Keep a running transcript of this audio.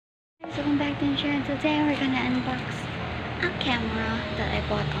Welcome back to Insurance. Today we're gonna unbox a camera that I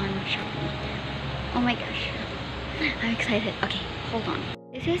bought on Shopee. Oh my gosh, I'm excited. Okay, hold on.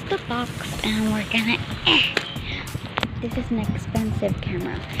 This is the box and we're gonna this is an expensive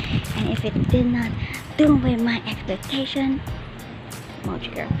camera, and if it did not do with my expectation, Mochi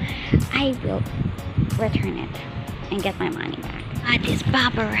girl, I will return it and get my money back. This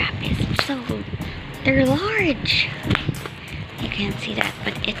bubble wrap is they're large. You can't see that,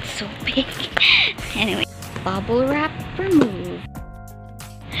 but it's so big. Anyway, bubble wrap removed.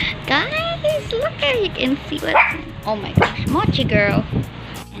 Guys, look at, you can see what's in. Oh my gosh, Mochi girl.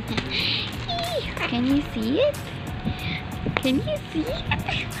 Can you see it? Can you see it?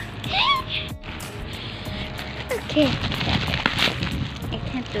 Okay. I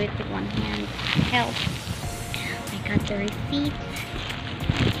can't do it with one hand. Help. I got the receipt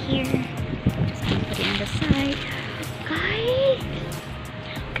right here. Just gonna put it on the side. Guys,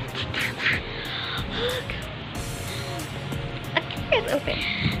 look. Okay, it's open.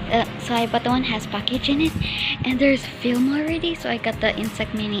 So I bought the one has package in it, and there's film already. So I got the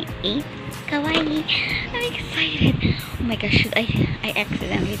Insect Mini 8. Kawaii. I'm excited. Oh my gosh, I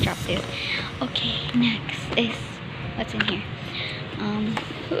accidentally dropped this. Okay, next is what's in here.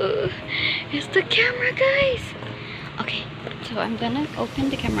 It's the camera, guys. Okay, so I'm gonna open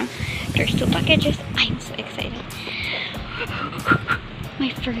the camera. There's 2 packages. I'm so excited. My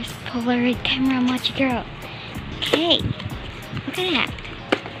first Polaroid camera, Mochi girl. Okay, look at that.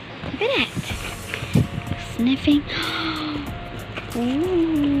 Look at that. Sniffing.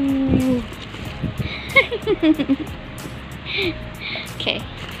 Ooh. Okay,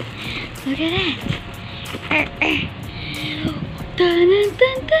 look at that. Dun, dun,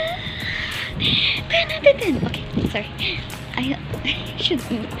 dun, dun. Dun, dun, dun, dun. Okay, sorry. I should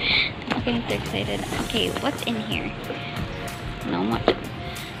move. I'm getting too excited. Okay, what's in here? Not much.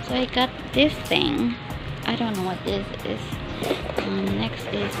 So I got this thing. I don't know what this is. Next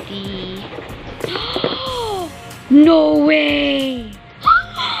is the no way.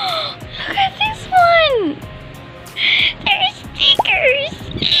 Look at this one. There's stickers.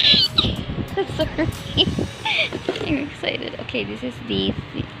 That's so crazy. I'm excited. Okay, this is the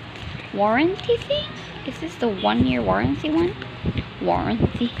warranty thing. Is this the 1-year warranty one?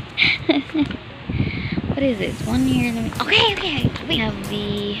 Warranty. What is this? 1 year. Okay. We have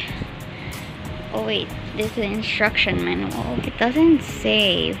the. Oh wait, this is the instruction manual. It doesn't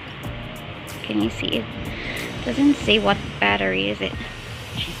say. Can you see it? Doesn't say what battery is it.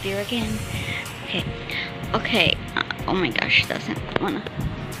 She's there again. Okay. Oh my gosh, doesn't wanna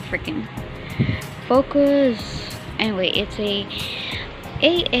freaking focus. Anyway, it's a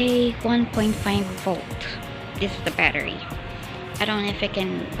AA 1.5 volt. This is the battery. I don't know if I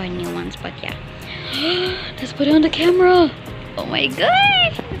can buy new ones, but yeah. Let's put it on the camera. Oh my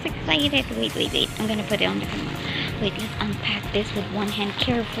gosh, I'm so excited. Wait. I'm gonna put it on the camera. Wait, let's unpack this with one hand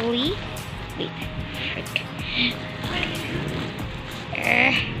carefully. Wait, frick.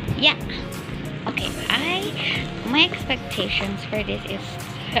 Yeah. Okay, my expectations for this is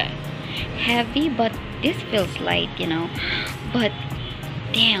heavy, but this feels light, you know. But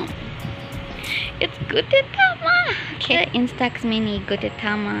damn, it's Gudetama. Okay, Instax Mini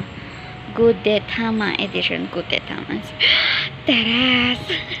Gudetama edition. Gudetamas. That ass.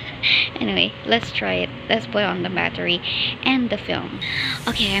 Anyway, let's try it. Let's put on the battery and the film.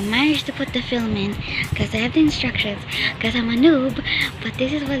 Okay, I managed to put the film in because I have the instructions, because I'm a noob, but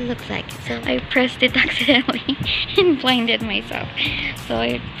this is what it looks like. So I pressed it accidentally and blinded myself. So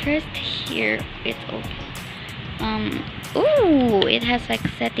I pressed here, it's open. Ooh, it has like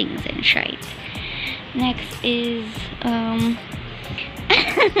settings and shite. Next is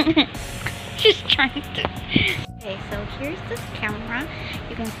just trying to. Okay, so here's this camera.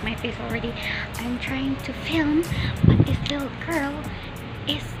 You can see my face already. I'm trying to film, but this little girl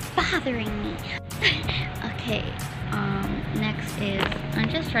is bothering me. Okay, next is I'm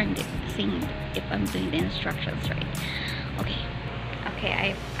just trying to see if I'm doing the instructions right. Okay,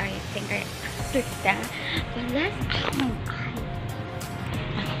 I think I fixed that.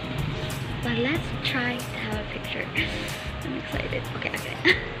 But let's try to have a picture. I'm excited. Okay. Look at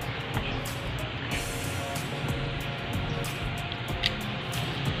this.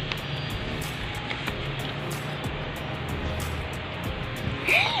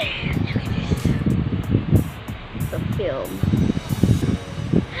 The film.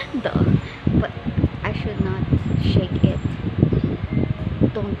 Duh. But I should not shake it.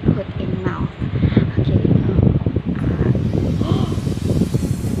 Don't put in mouth. Okay.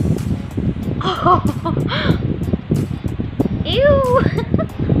 Ew.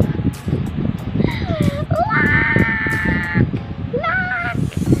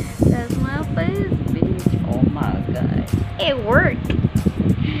 Look. It worked.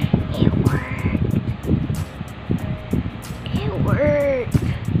 It worked. It worked.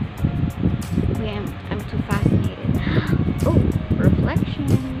 Wait, I'm too fascinated. Oh, reflection.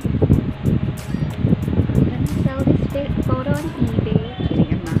 I'm gonna sell this photo on eBay.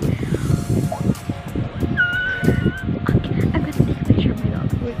 Kidding, I'm not. Okay, I'm gonna take a picture of my dog.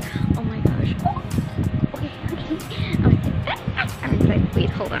 Wait, oh my gosh. Okay. I'm excited. Wait,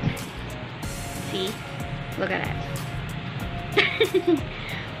 hold on. See? Look at that.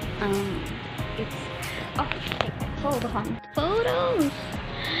 It's hold on. Photos.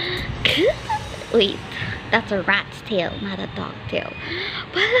 Wait, that's a rat's tail, not a dog tail.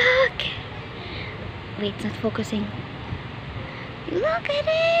 But look. Wait, it's not focusing. Look at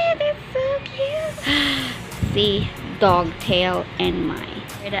it. It's so cute. See, dog tail and mine.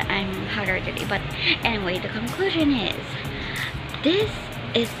 I'm haggard today, but anyway, the conclusion is this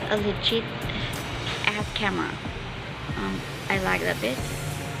is a legit ass camera. I like a bit.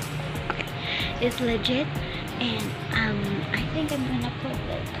 Okay, it's legit, and I think I'm gonna put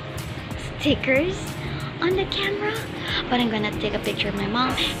like stickers on the camera, but I'm gonna take a picture of my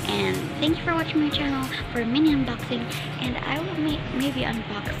mom. And thank you for watching my channel for a mini unboxing, and I will maybe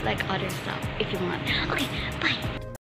unbox like other stuff if you want. Okay, bye.